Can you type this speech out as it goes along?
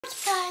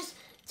Guys,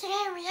 today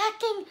I'm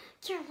reacting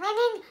to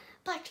Runnin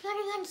by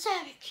Runnin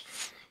Savage.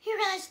 You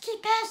guys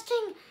keep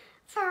asking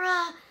for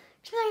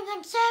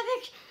Runnin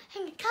Savage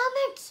in the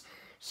comments,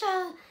 so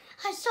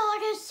I saw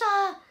this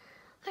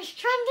was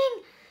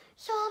trending,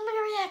 so I'm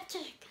gonna react to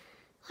it.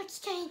 Let's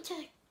get into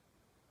it.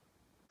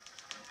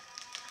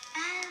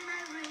 Am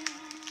I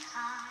really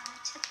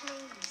hard to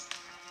please?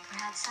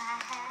 Perhaps I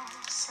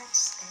have such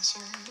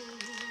special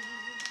needs.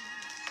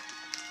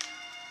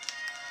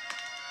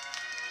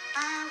 I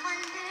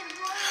wondered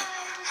what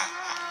was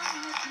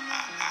wrong with me.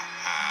 My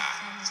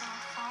friends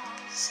all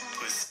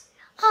false.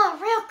 Oh,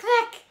 real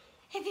quick,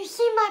 if you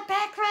see my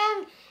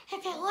background,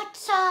 if it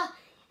looks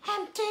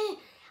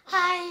empty,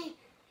 I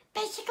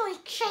basically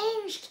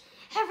changed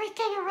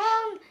everything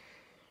around.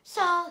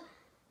 So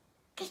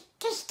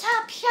this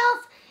top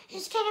shelf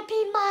is gonna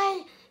be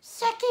my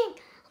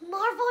second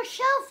Marvel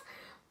shelf,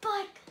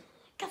 but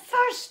the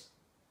first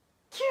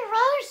 2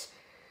 rows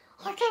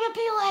are gonna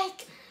be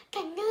like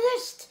the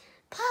newest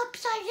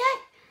pops I get.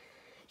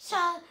 So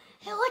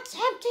it looks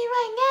empty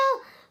right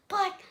now,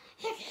 but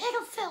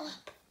it'll fill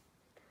up.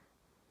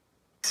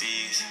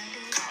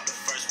 Called the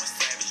first one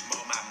Savage,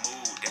 mold my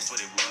mood, that's what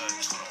it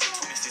was.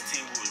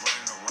 2016 we was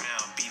running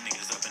around, beat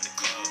niggas up in the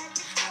club.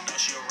 I know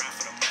she around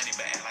for the money,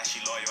 but act like she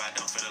loyal, I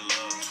don't feel the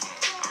love.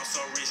 I'm so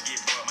rich, get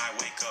bored, might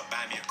wake up,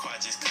 buy me a car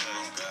just cuz.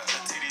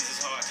 Her titties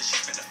is hard cause she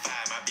spent the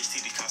 5, my bitch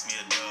titty cost me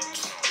a dub.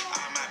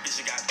 All my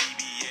bitches got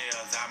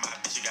BBLs, all my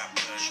bitches got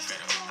blood.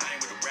 I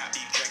ain't with the rap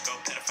beef, Draco,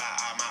 pedophile,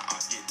 all my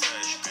arts get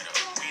touched.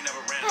 We ain't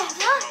never ran off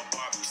no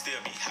bar, we still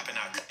be hopping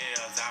out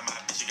L's, all my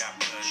bitches got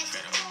blood.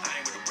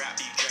 I ain't with the rap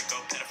beef, Draco,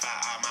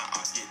 pedophile, all my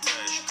arts get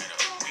touched.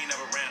 We ain't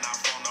never ran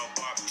off on no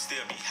bar, we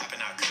still be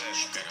hopping out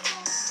cush.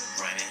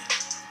 Running,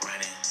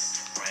 running,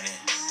 running,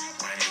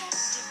 running,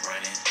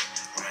 running,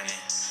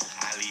 running.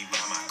 I leave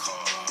by my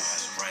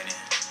cars.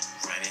 Running,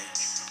 running,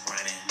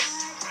 running,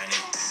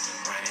 running,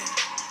 running,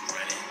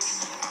 running.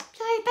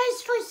 So he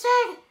basically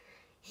said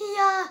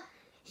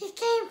he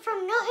came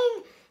from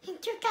nothing in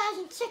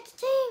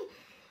 2016.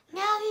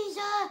 Now he's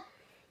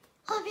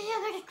gonna be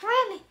able to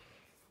Grammy.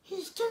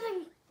 He's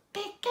doing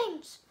big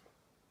things.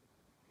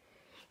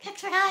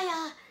 That's what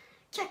I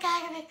took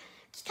out of it.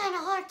 It's kind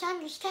of hard to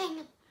understand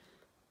him.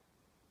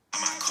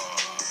 My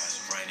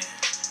cars running,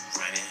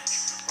 running,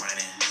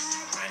 running,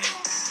 running,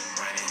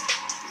 running,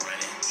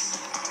 running.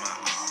 All my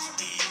ops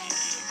be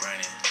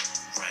running,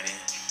 running,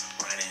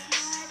 running,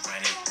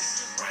 running,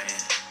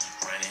 running,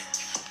 running.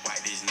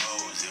 Wipe his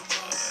nose, it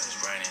was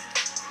running,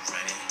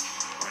 running,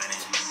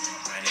 running,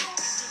 running,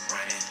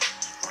 running,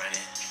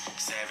 running.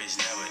 Savage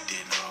never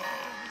did no.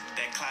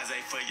 That closet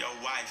for your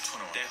wife,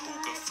 that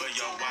hookah for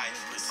your wife.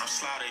 I'm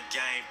slaughter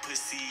gang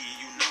pussy,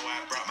 you know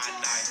I brought my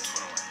knife.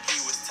 He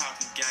was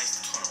talking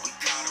gangster, we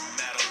caught him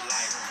at a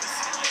light.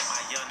 I let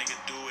my young nigga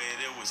do it,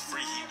 it was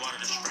free, he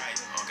wanted a strike.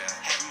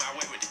 Having my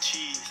way with the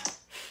cheese.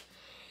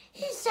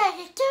 He said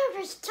the dude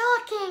was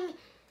talking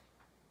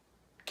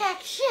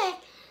that shit.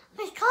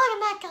 We caught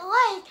him at the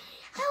light.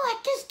 I let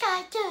this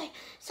guy do it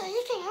so he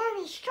can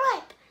earn his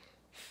stripe.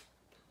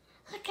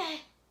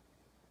 Okay.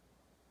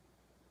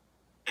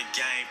 The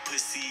gang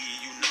pussy,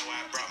 you know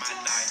I brought my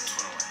knife.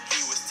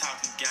 He was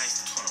talking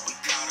gangster, we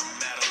caught him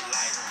at a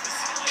light.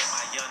 I let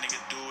my young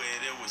nigga do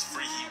it, it was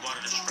free, he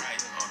wanted a strike.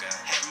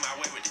 Having my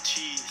way with the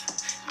cheese,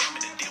 I'm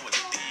in the den with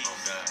the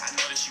thieves. I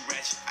know that she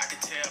ratchet, I can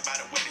tell by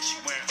the way that she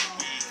wearing her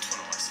weed.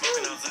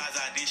 Smoking on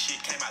Zaza, this shit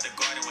came out the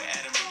garden with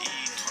Adam and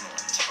Eve.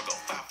 Chopper go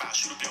 5-5,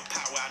 shoot up your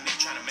pot while nigga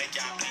trying to make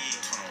y'all bleed.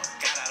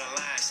 Got out of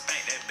line,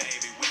 spanked that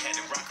baby, we had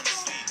to rock him to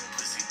sleep.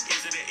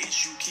 Is it an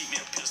issue? Keep me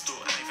a pistol,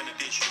 I ain't finna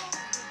ditch you.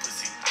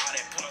 All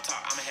that pillow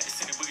talk, I'ma have to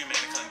send the boogeyman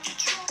to come get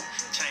you.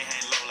 Chain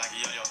hang low like a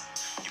yo-yo,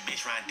 you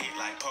bitch ride dick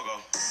like pogo.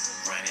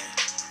 Running,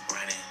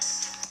 running.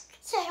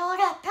 Say all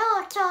that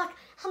pillow talk,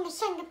 I'ma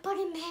send the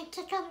boogeyman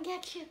to come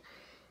get you.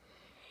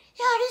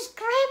 Yo, this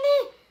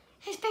Grammy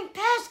has been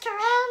passed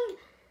around,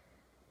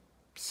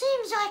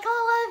 seems like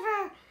all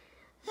over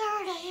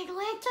Florida,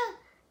 Atlanta.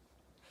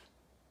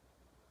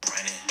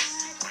 Running,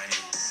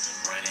 running,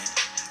 running,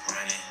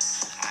 running.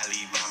 I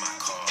leave by my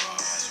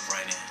cars.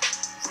 Running,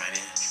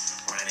 running,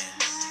 running,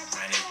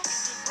 running,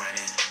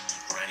 running,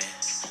 running.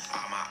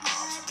 All my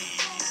ops be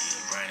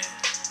running,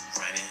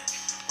 running,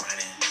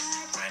 running,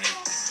 running,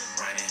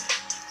 running,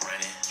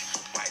 running.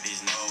 Wipe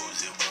his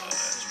nose, it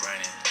was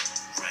running,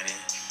 running,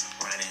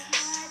 running,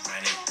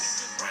 running,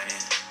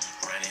 running,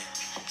 running.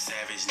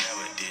 Savage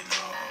never did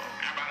no.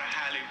 I'm out of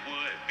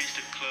Hollywood, bitch,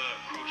 the club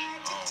crucial.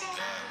 Oh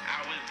God.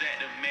 I was at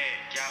the Met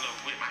Gala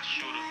with my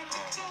shooter.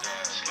 Oh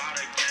God.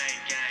 Slaughter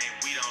gang,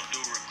 we don't do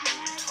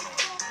recruiting.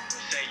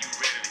 Say you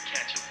ready to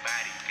catch a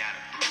body,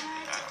 gotta prove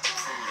it. Gotta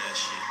prove that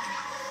shit.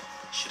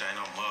 Shit ain't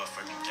no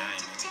motherfucking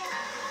game.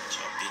 Get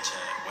your bitch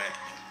ass whack.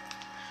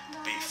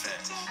 Big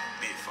fat,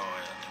 big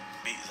forehead,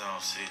 big zone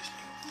 6.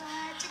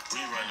 We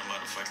run the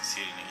motherfucking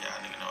city, nigga.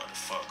 Y'all nigga know what the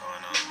fuck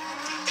going on.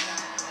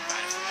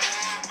 Body for body,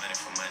 nigga. Money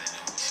for money,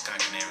 nigga. We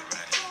skunking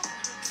everybody.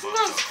 Fuck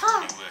Nice your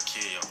car. crew, nigga. We'll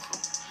kill your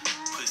crew.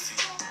 Pussy,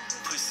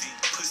 pussy,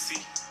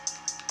 pussy.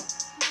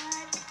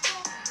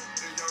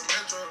 In your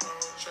metro,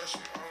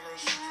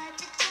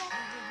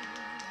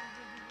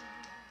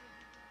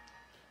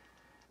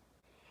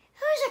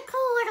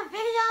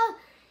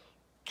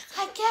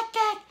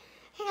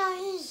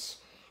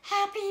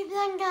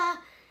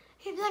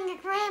 everything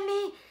a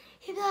Grammy.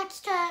 He likes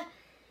to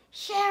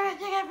share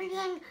it and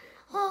everything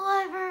all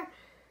over.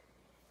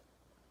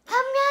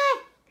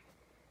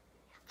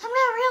 I'm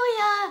not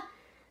really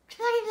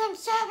anything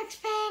Savage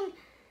fan.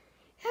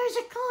 It was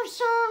a cool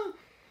song.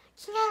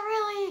 It's not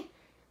really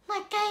my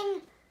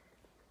thing,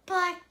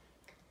 but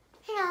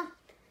you know,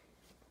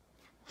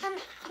 I'm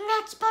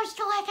not supposed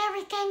to like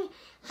everything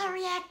I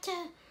react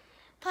to.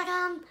 But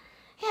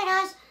yeah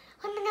guys,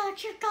 let me know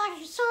what you thought of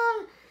the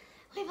song.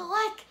 Leave a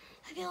like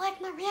if you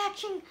like my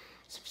reaction.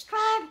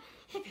 Subscribe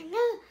if you're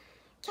new.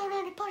 Turn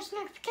on the post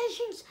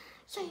notifications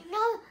so you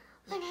know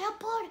when I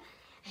upload.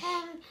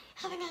 And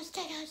have a nice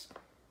day guys.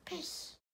 Peace.